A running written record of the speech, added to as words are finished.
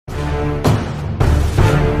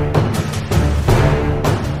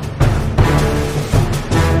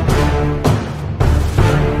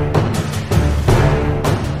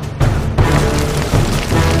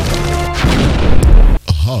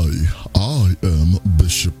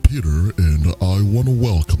want to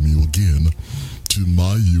welcome you again to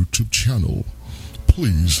my YouTube channel.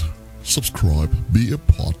 Please subscribe, be a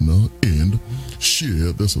partner, and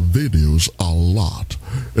share these videos a lot,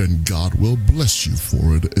 and God will bless you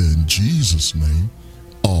for it in Jesus' name.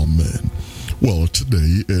 Amen. Well,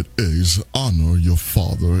 today it is Honor Your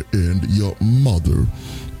Father and Your Mother,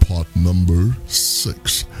 part number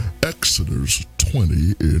 6, Exodus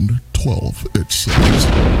 20 and 12. It says,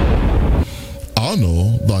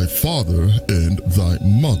 Honor thy father and thy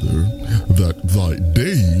mother, that thy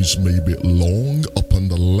days may be long upon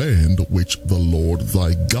the land which the Lord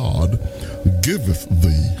thy God giveth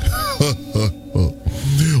thee.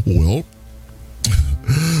 Well,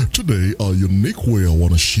 today, a unique way I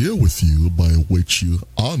want to share with you by which you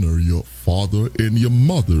honor your father and your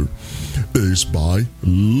mother is by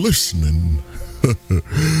listening.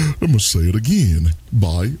 Let me say it again,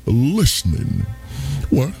 by listening.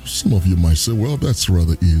 Well, some of you might say, well, that's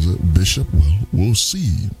rather easy, Bishop. Well, we'll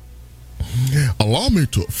see. Allow me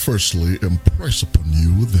to firstly impress upon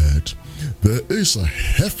you that there is a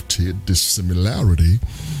hefty dissimilarity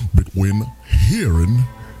between hearing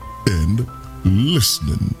and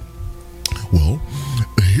listening. Well,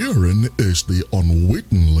 hearing is the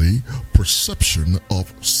unwittingly perception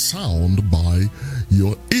of sound by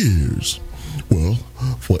your ears. Well,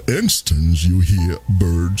 for instance, you hear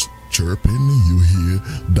birds chirping, you hear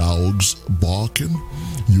dogs barking,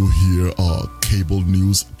 you hear cable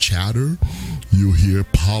news chatter, you hear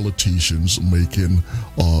politicians making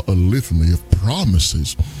a litany of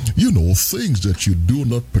promises, things that you do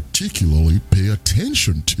not particularly pay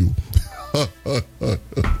attention to.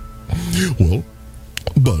 Well,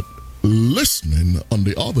 but listening, on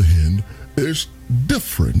the other hand, is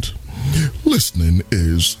different. Listening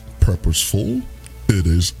is purposeful, it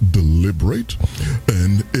is deliberate,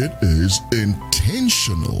 and it is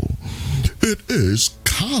intentional. It is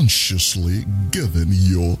consciously giving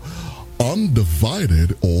your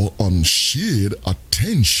undivided or unshared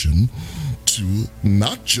attention to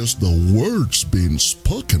not just the words being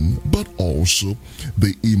spoken, but also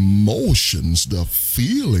the emotions, the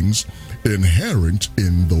feelings inherent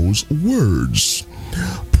in those words.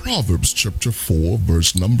 Proverbs chapter 4,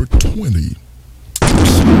 verse number 20.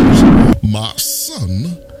 My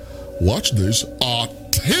son, watch this,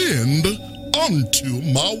 attend unto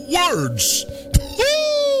my words.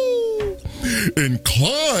 Woo!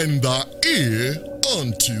 Incline thy ear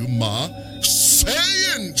unto my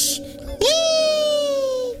sayings.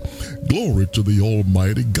 Woo! Glory to the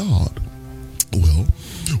Almighty God. Well,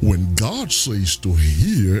 when God says to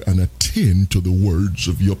hear and attend to the words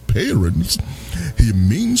of your parents, He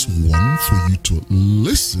means, one, for you to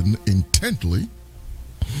listen intently,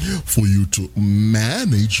 for you to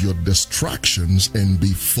manage your distractions and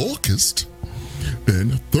be focused,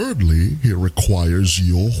 and thirdly, He requires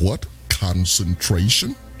your what?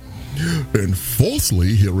 Concentration. And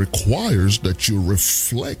fourthly, He requires that you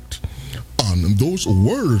reflect on those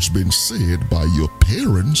words being said by your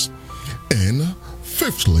parents. And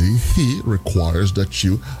fifthly, He requires that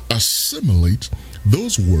you assimilate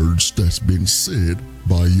those words that's been said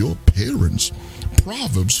by your parents.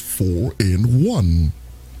 Proverbs 4 and 1.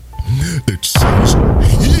 It says,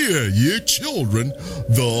 Hear, ye children,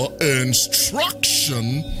 the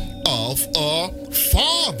instruction of a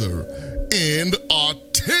father, and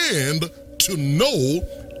attend to know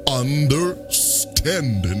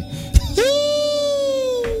understanding.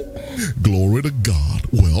 Woo! Glory to God.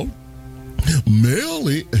 Well,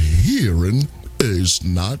 merely hearing is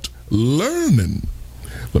not learning.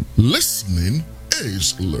 Listening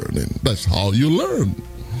is learning. That's how you learn.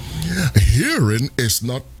 Hearing is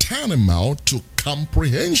not tantamount to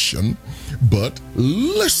comprehension, but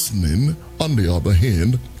listening, on the other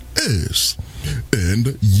hand, is.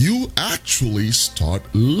 And you actually start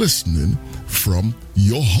listening from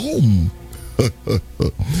your home.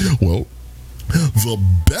 Well, the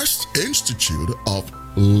best institute of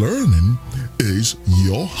learning is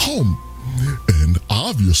your home. And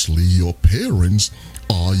obviously, your parents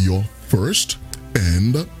are your first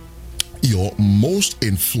and your most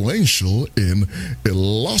influential and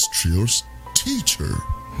illustrious teacher.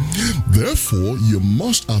 Therefore, you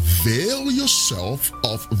must avail yourself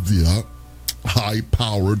of their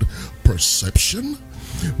high-powered perception,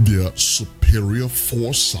 their superior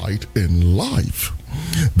foresight in life.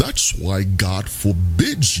 That's why God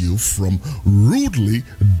forbids you from rudely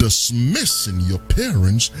dismissing your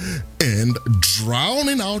parents and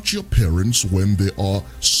drowning out your parents when they are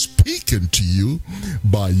speaking to you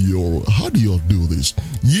by your, how do you do this?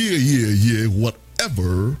 Yeah,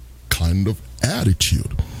 whatever kind of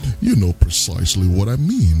attitude. You know precisely what I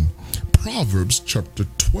mean. Proverbs chapter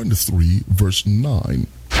 23, verse 9.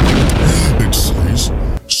 It says,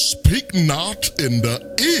 speak not in the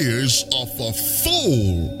ears of a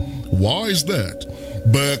fool. Why is that?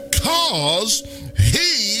 Because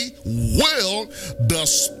he will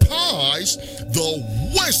despise the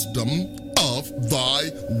wisdom of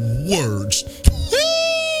thy words.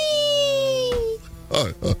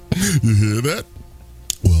 You hear that?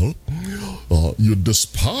 Well, you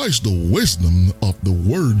despise the wisdom of the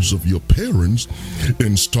words of your parents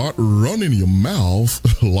and start running your mouth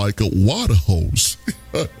like a water hose.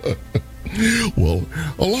 Well,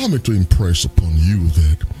 allow me to impress upon you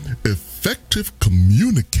that effective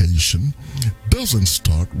communication doesn't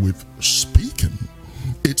start with speaking.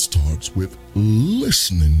 It starts with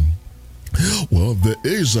listening. Well, there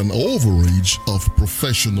is an overreach of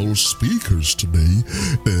professional speakers today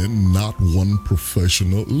and not one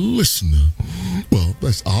professional listener. Well,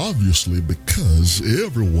 that's obviously because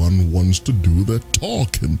everyone wants to do the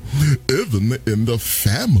talking. Even in the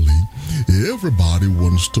family, everybody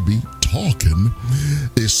wants to be talking,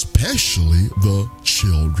 especially the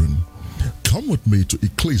children. Come with me to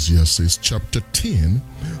Ecclesiastes chapter 10,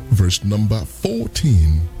 verse number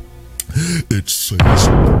 14. It says,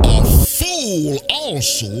 a fool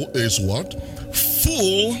also is what?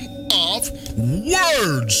 Full of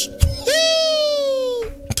words.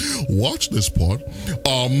 Watch this part.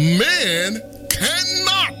 A man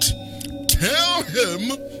cannot tell him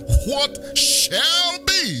what shall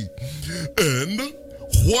be, and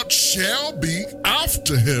what shall be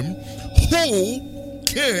after him. Who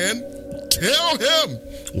can tell him?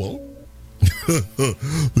 Well,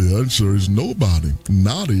 the answer is nobody,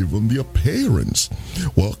 not even their parents.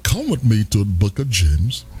 Well, come with me to the book of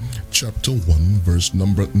James, chapter 1, verse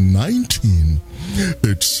number 19.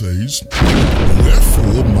 It says,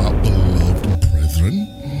 wherefore, my beloved brethren,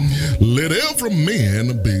 let every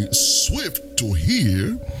man be swift to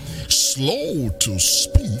hear, slow to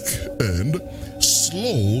speak, and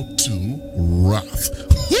slow to wrath.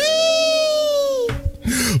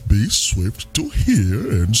 Be swift to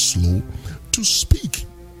hear and slow to speak,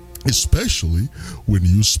 especially when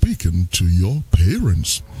you're speaking to your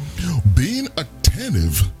parents. Being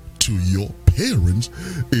attentive to your parents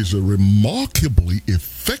is a remarkably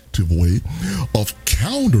effective way of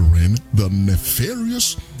countering the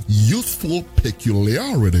nefarious youthful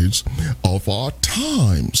peculiarities of our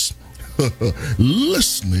times.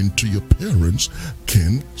 Listening to your parents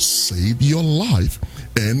can save your life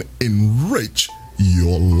and enrich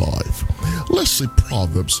your life. Let's see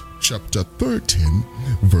Proverbs chapter 13,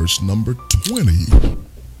 verse number 20.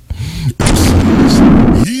 It says,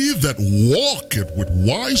 he that walketh with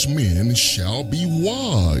wise men shall be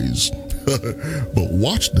wise. But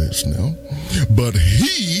watch this now. But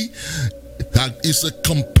he that is a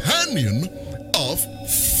companion of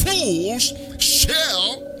fools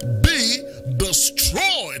shall be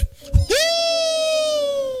destroyed.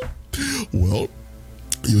 Well,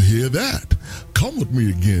 you hear that? Come with me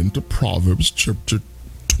again to Proverbs chapter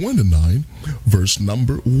 29, verse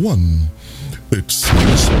number 1. It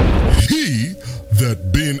says, he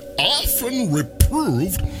that being often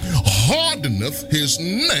reproved hardeneth his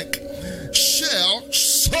neck shall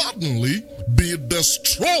suddenly be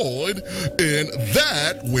destroyed, and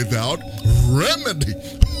that without remedy.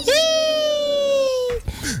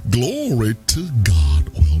 Glory to God.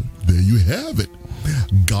 Well, there you have it.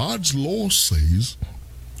 God's law says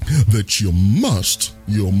that you must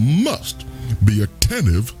be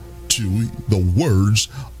attentive to the words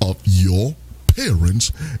of your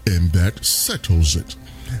parents, and that settles it.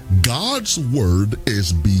 God's word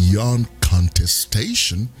is beyond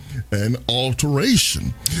contestation and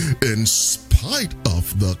alteration, in spite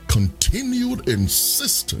of the continued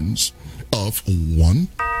insistence of one,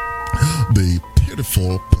 the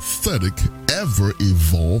pitiful, pathetic,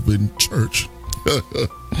 ever-evolving church.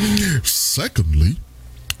 Secondly,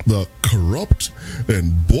 the corrupt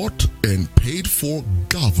and bought and paid for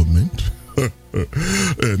government.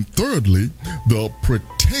 And thirdly, the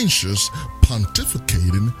pretentious,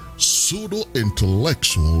 pontificating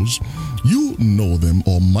pseudo-intellectuals. You know them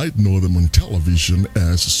or might know them on television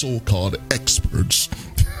as so-called experts.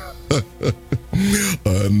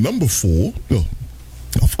 Number 4,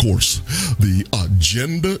 of course, the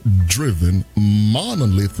agenda-driven,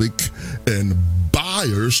 monolithic, and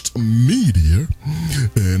biased media.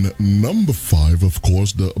 And number 5, of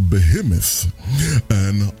course, the behemoth,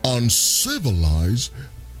 an uncivilized,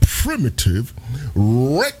 primitive,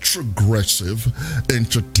 retrogressive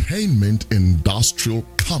entertainment industrial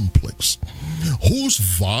complex, whose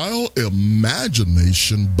vile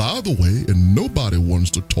imagination, by the way, and nobody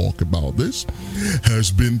wants to talk about this,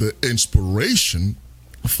 has been the inspiration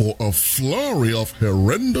for a flurry of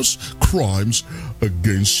horrendous crimes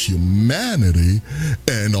against humanity,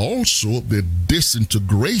 and also the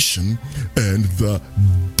disintegration and the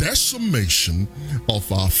decimation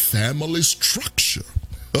of our family structure.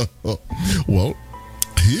 Well,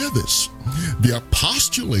 hear this. Their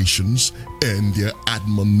postulations and their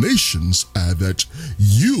admonitions are that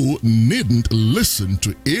you needn't listen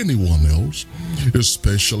to anyone else,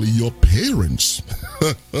 especially your parents,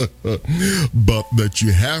 but that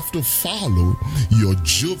you have to follow your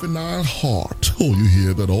juvenile heart. Oh, you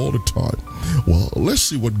hear that all the time. Well, let's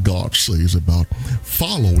see what God says about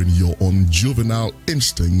following your own juvenile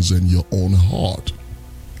instincts and your own heart.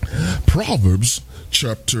 Proverbs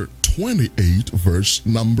chapter 28, verse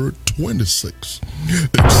number 26.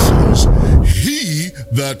 It says, "He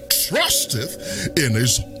that trusteth in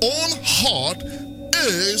his own heart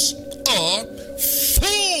is a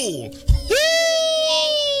fool."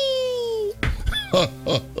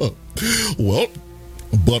 Well,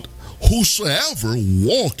 but whosoever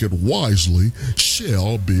walketh wisely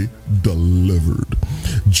shall be delivered.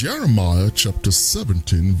 Jeremiah chapter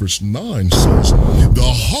 17 verse 9 says,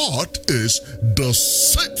 "The heart is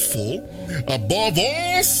deceitful above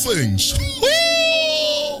all things."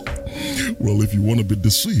 Well, if you want to be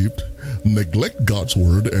deceived, neglect God's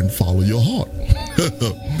word and follow your heart.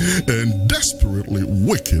 And desperately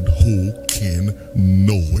wicked, who can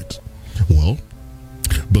know it? Well,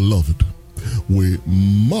 beloved, we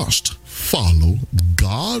must follow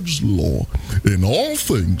God's law in all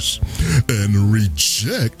things and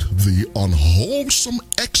reject the unwholesome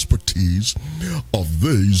expertise of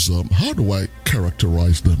these, how do I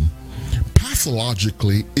characterize them?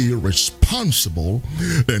 Pathologically irresponsible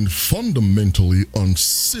and fundamentally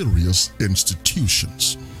unserious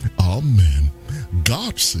institutions. Amen.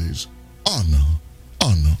 God says, honor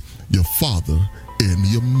your father and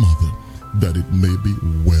your mother, that it may be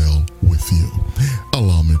well with you.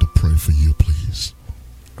 Allow me to pray for you, please.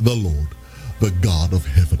 The Lord, the God of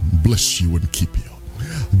heaven, bless you and keep you.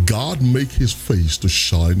 God make his face to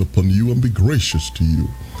shine upon you and be gracious to you.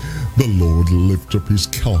 The Lord lift up his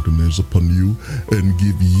countenance upon you and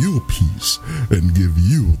give you peace and give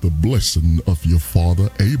you the blessing of your father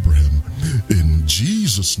Abraham. In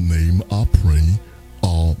Jesus' name I pray.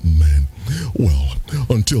 Amen. Well,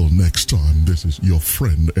 until next time, this is your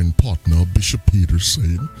friend and partner, Bishop Peter,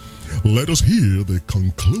 saying, let us hear the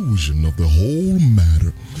conclusion of the whole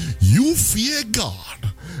matter. You fear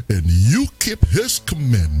God and you keep his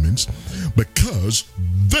commandments, because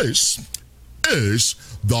this is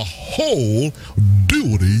the whole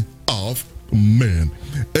duty of man.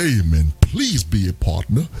 Amen. Please be a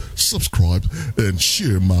partner, subscribe, and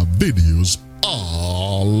share my videos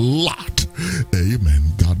a lot.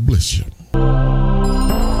 Amen. God bless you.